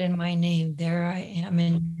gathered in my name, there I am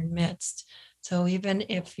in your midst. So even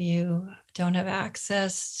if you don't have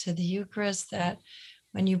access to the Eucharist, that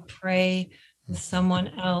when you pray with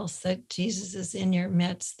someone else, that Jesus is in your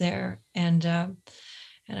midst there. And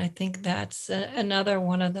I think that's another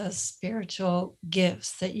one of the spiritual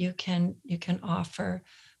gifts that you can offer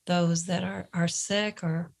those that are sick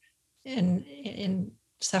or in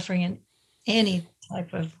suffering in any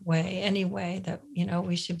type of way, any way that, you know,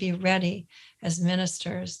 we should be ready as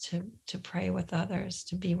ministers to pray with others,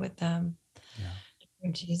 to be with them, to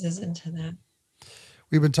bring Jesus into that.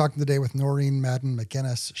 We've been talking today with Noreen Madden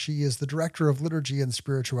McInnes. She is the Director of Liturgy and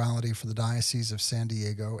Spirituality for the Diocese of San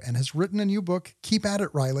Diego and has written a new book, Keep at It,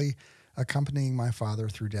 Riley, Accompanying My Father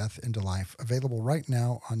Through Death into Life, available right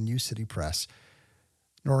now on New City Press.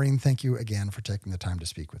 Noreen, thank you again for taking the time to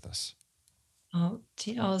speak with us. Oh,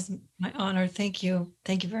 TL is my honor. Thank you.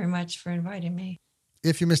 Thank you very much for inviting me.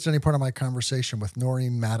 If you missed any part of my conversation with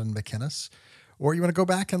Noreen Madden McInnes, or you want to go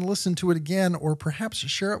back and listen to it again, or perhaps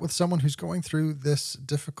share it with someone who's going through this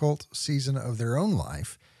difficult season of their own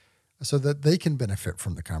life so that they can benefit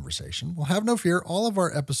from the conversation, well, have no fear. All of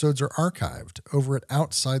our episodes are archived over at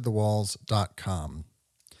OutsideTheWalls.com.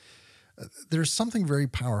 There's something very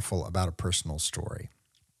powerful about a personal story.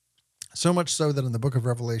 So much so that in the book of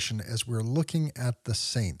Revelation, as we're looking at the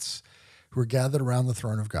saints who are gathered around the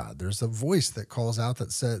throne of God, there's a voice that calls out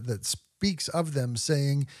that speaks of them,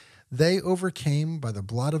 saying, they overcame by the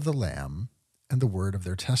blood of the Lamb and the word of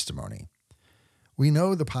their testimony. We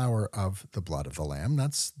know the power of the blood of the Lamb.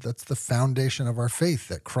 That's the foundation of our faith,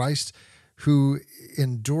 that Christ, who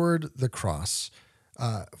endured the cross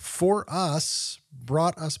for us,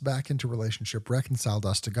 brought us back into relationship, reconciled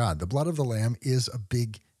us to God. The blood of the Lamb is a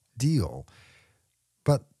big deal.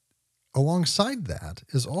 But alongside that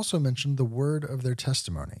is also mentioned the word of their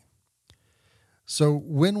testimony. So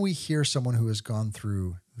when we hear someone who has gone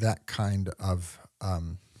through that kind of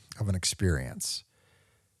an experience,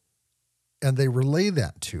 and they relay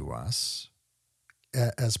that to us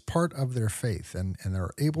as part of their faith, and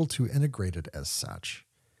they're able to integrate it as such,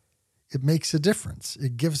 it makes a difference.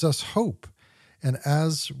 It gives us hope. And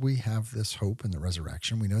as we have this hope in the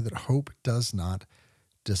resurrection, we know that hope does not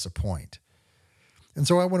disappoint. And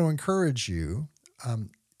so I want to encourage you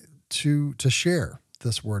to share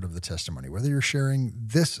this word of the testimony, whether you're sharing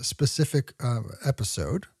this specific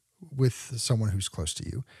episode with someone who's close to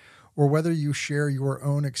you, or whether you share your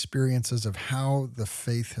own experiences of how the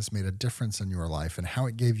faith has made a difference in your life and how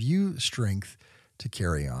it gave you strength to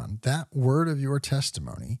carry on. That word of your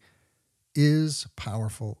testimony is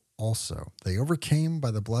powerful also. They overcame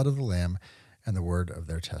by the blood of the Lamb and the word of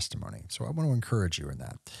their testimony. So I want to encourage you in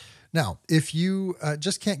that. Now, if you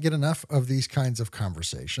just can't get enough of these kinds of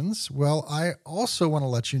conversations, well, I also want to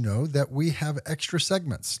let you know that we have extra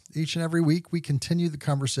segments. Each and every week, we continue the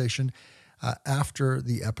conversation after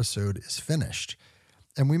the episode is finished.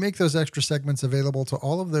 And we make those extra segments available to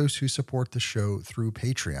all of those who support the show through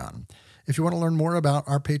Patreon. If you want to learn more about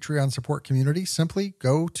our Patreon support community, simply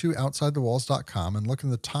go to OutsideTheWalls.com and look in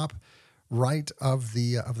the top right of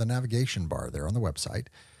the navigation bar there on the website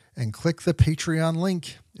and click the Patreon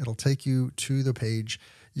link. It'll take you to the page.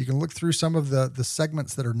 You can look through some of the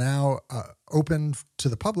segments that are now open to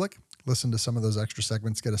the public, listen to some of those extra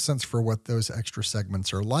segments, get a sense for what those extra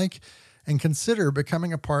segments are like, and consider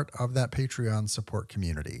becoming a part of that Patreon support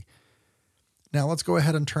community. Now let's go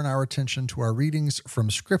ahead and turn our attention to our readings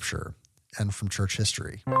from Scripture and from church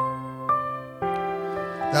history.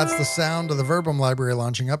 That's the sound of the Verbum library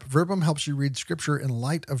launching up. Verbum helps you read Scripture in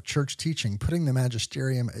light of church teaching, putting the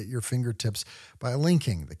magisterium at your fingertips by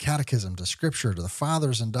linking the catechism to Scripture, to the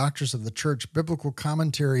fathers and doctors of the church, biblical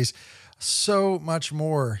commentaries, so much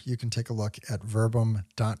more. You can take a look at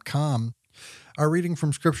verbum.com. Our reading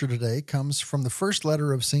from Scripture today comes from the first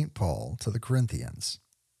letter of St. Paul to the Corinthians.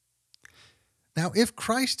 Now, if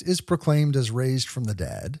Christ is proclaimed as raised from the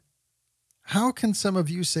dead, how can some of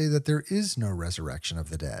you say that there is no resurrection of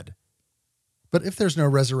the dead? But if there's no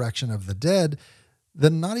resurrection of the dead,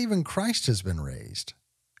 then not even Christ has been raised.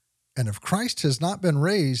 And if Christ has not been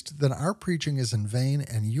raised, then our preaching is in vain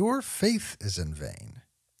and your faith is in vain.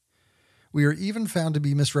 We are even found to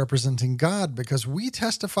be misrepresenting God because we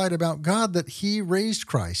testified about God that he raised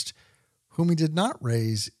Christ, whom he did not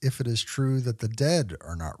raise, if it is true that the dead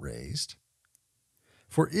are not raised.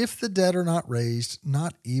 For if the dead are not raised,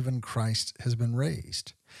 not even Christ has been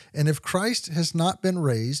raised. And if Christ has not been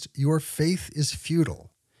raised, your faith is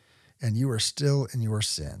futile, and you are still in your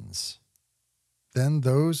sins. Then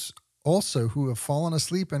those also who have fallen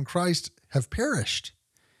asleep in Christ have perished.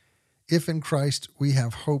 If in Christ we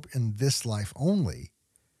have hope in this life only,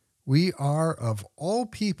 we are of all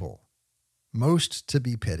people most to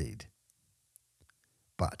be pitied.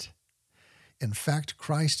 But in fact,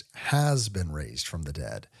 Christ has been raised from the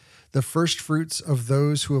dead, the firstfruits of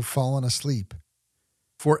those who have fallen asleep.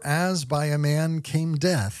 For as by a man came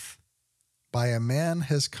death, by a man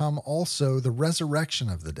has come also the resurrection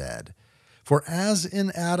of the dead. For as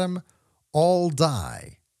in Adam all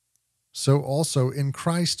die, so also in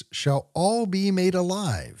Christ shall all be made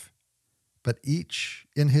alive, but each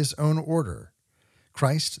in his own order.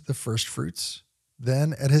 Christ the firstfruits,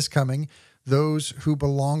 then at his coming, those who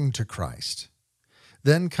belong to Christ.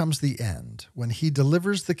 Then comes the end, when he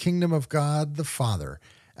delivers the kingdom of God the Father,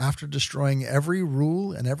 after destroying every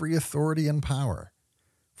rule and every authority and power.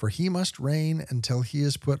 For he must reign until he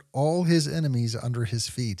has put all his enemies under his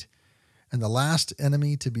feet, and the last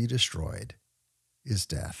enemy to be destroyed is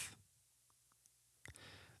death.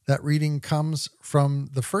 That reading comes from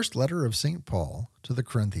the first letter of St. Paul to the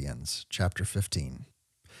Corinthians, chapter 15.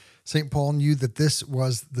 St. Paul knew that this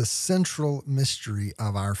was the central mystery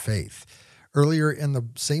of our faith. Earlier in the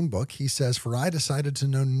same book, he says, "For I decided to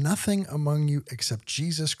know nothing among you except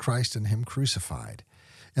Jesus Christ and him crucified.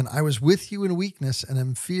 And I was with you in weakness and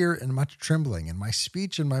in fear and much trembling. And my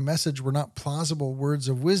speech and my message were not plausible words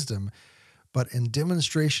of wisdom, but in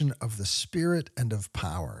demonstration of the Spirit and of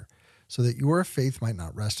power, so that your faith might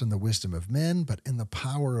not rest in the wisdom of men, but in the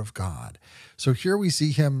power of God." So here we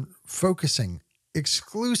see him focusing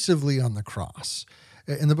exclusively on the cross.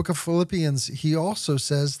 In the book of Philippians, he also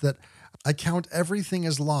says that I count everything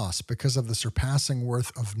as loss because of the surpassing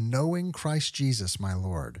worth of knowing Christ Jesus, my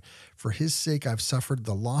Lord. For his sake I've suffered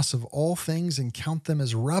the loss of all things and count them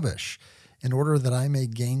as rubbish, in order that I may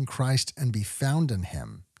gain Christ and be found in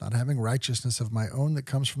him, not having righteousness of my own that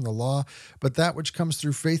comes from the law, but that which comes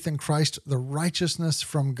through faith in Christ, the righteousness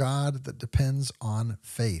from God that depends on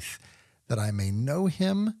faith, that I may know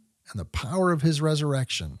him and the power of his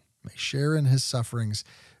resurrection, may share in his sufferings,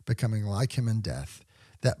 becoming like him in death,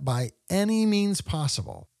 that by any means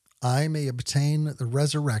possible I may obtain the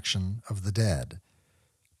resurrection of the dead.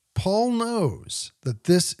 Paul knows that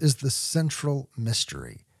this is the central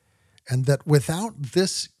mystery, and that without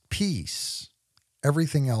this peace,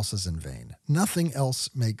 everything else is in vain. Nothing else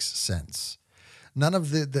makes sense. None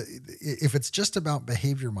of if it's just about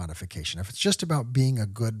behavior modification, if it's just about being a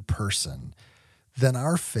good person, then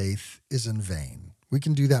our faith is in vain. We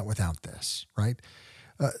can do that without this, right?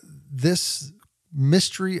 This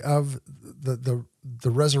mystery of the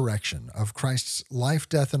resurrection, of Christ's life,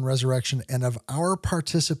 death, and resurrection, and of our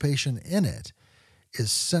participation in it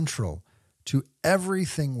is central to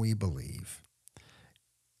everything we believe.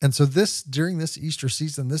 And so during this Easter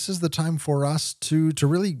season, this is the time for us to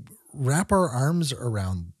really wrap our arms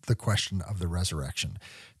around the question of the resurrection,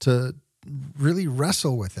 to really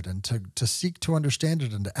wrestle with it, and to seek to understand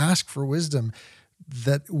it, and to ask for wisdom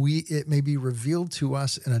that it may be revealed to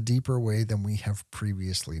us in a deeper way than we have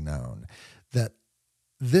previously known. That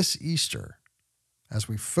this Easter, as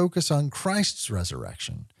we focus on Christ's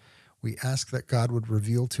resurrection, we ask that God would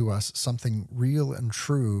reveal to us something real and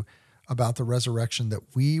true about the resurrection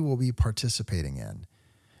that we will be participating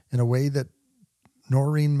in a way that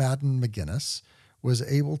Noreen Madden McInnes was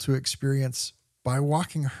able to experience by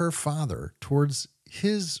walking her father towards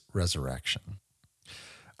his resurrection.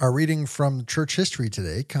 Our reading from church history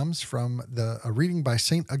today comes from a reading by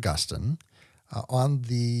St. Augustine on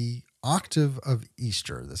the octave of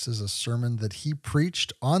Easter. This is a sermon that he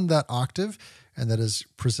preached on that octave, and that is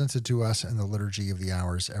presented to us in the Liturgy of the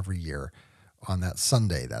Hours every year on that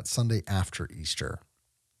Sunday after Easter.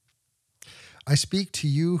 I speak to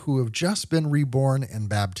you who have just been reborn in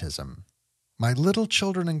baptism. My little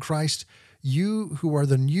children in Christ, you who are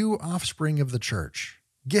the new offspring of the church,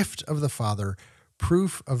 gift of the Father,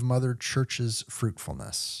 proof of Mother Church's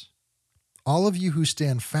fruitfulness. All of you who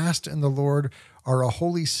stand fast in the Lord are a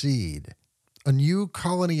holy seed, a new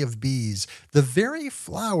colony of bees, the very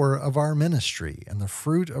flower of our ministry and the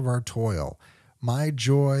fruit of our toil, my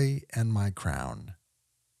joy and my crown.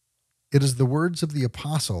 It is the words of the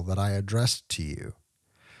apostle that I addressed to you.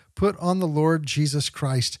 Put on the Lord Jesus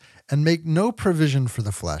Christ and make no provision for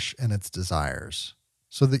the flesh and its desires,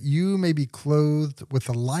 so that you may be clothed with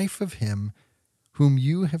the life of him whom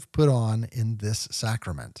you have put on in this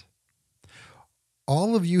sacrament.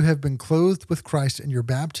 All of you have been clothed with Christ in your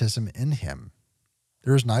baptism in him.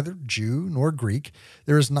 There is neither Jew nor Greek.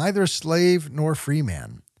 There is neither slave nor free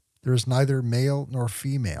man. There is neither male nor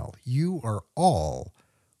female. You are all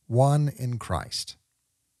one in Christ.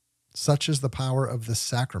 Such is the power of this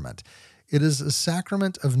sacrament. It is a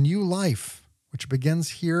sacrament of new life, which begins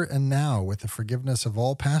here and now with the forgiveness of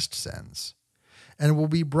all past sins, and will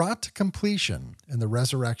be brought to completion in the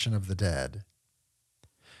resurrection of the dead.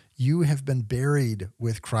 You have been buried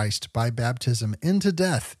with Christ by baptism into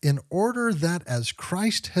death, in order that as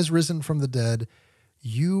Christ has risen from the dead,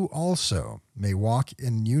 you also may walk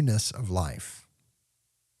in newness of life.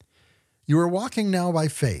 You are walking now by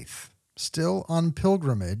faith, still on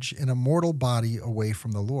pilgrimage in a mortal body away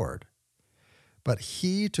from the Lord. But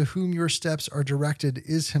he to whom your steps are directed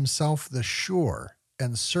is himself the sure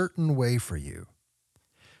and certain way for you,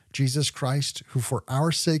 Jesus Christ, who for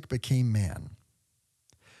our sake became man.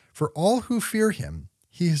 For all who fear him,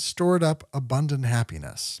 he has stored up abundant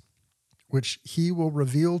happiness, which he will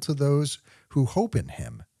reveal to those who hope in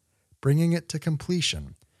him, bringing it to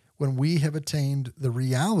completion when we have attained the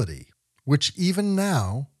reality which even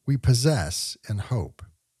now we possess in hope.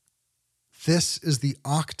 This is the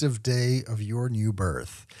octave day of your new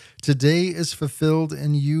birth. Today is fulfilled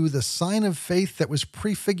in you the sign of faith that was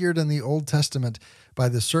prefigured in the Old Testament by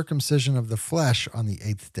the circumcision of the flesh on the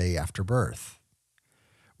 8th day after birth.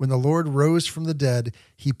 When the Lord rose from the dead,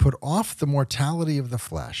 he put off the mortality of the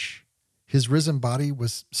flesh. His risen body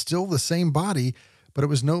was still the same body, but it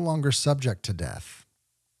was no longer subject to death.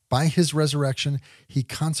 By his resurrection, he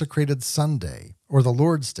consecrated Sunday, or the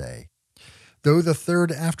Lord's Day. Though the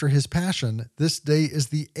 3rd after his passion, this day is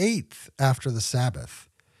the 8th after the Sabbath,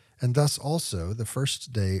 and thus also the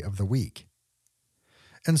 1st day of the week.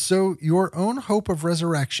 And so your own hope of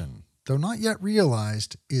resurrection, though not yet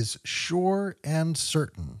realized, is sure and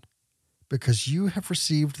certain, because you have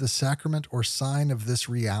received the sacrament or sign of this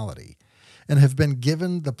reality, and have been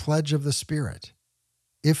given the pledge of the Spirit.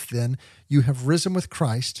 If then you have risen with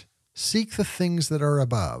Christ, seek the things that are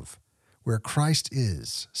above, where Christ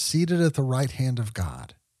is, seated at the right hand of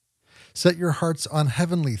God. Set your hearts on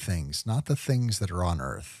heavenly things, not the things that are on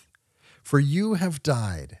earth. For you have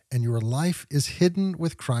died, and your life is hidden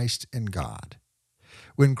with Christ in God.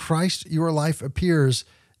 When Christ your life appears,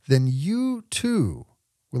 then you too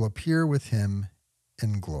will appear with him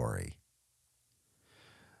in glory.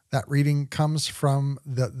 That reading comes from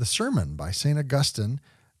the sermon by St. Augustine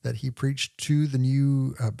that he preached to the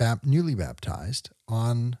newly baptized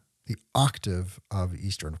on the octave of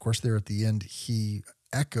Easter. And of course, there at the end, he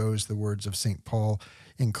echoes the words of St. Paul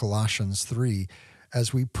in Colossians 3.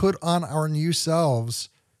 As we put on our new selves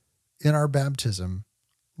in our baptism,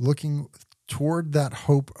 looking toward that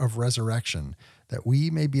hope of resurrection, that we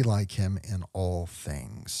may be like him in all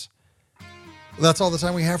things. That's all the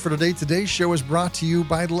time we have for today. Today's show is brought to you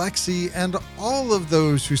by Lexi and all of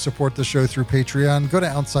those who support the show through Patreon. Go to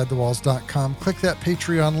OutsideTheWalls.com, click that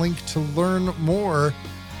Patreon link to learn more.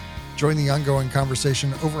 Join the ongoing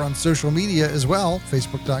conversation over on social media as well.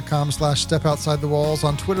 Facebook.com/StepOutsideTheWalls.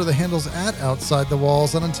 On Twitter, the handle's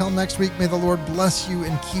 @OutsideTheWalls. And until next week, may the Lord bless you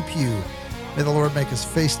and keep you. May the Lord make his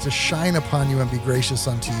face to shine upon you and be gracious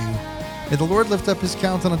unto you. May the Lord lift up his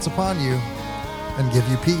countenance upon you and give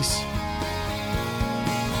you peace.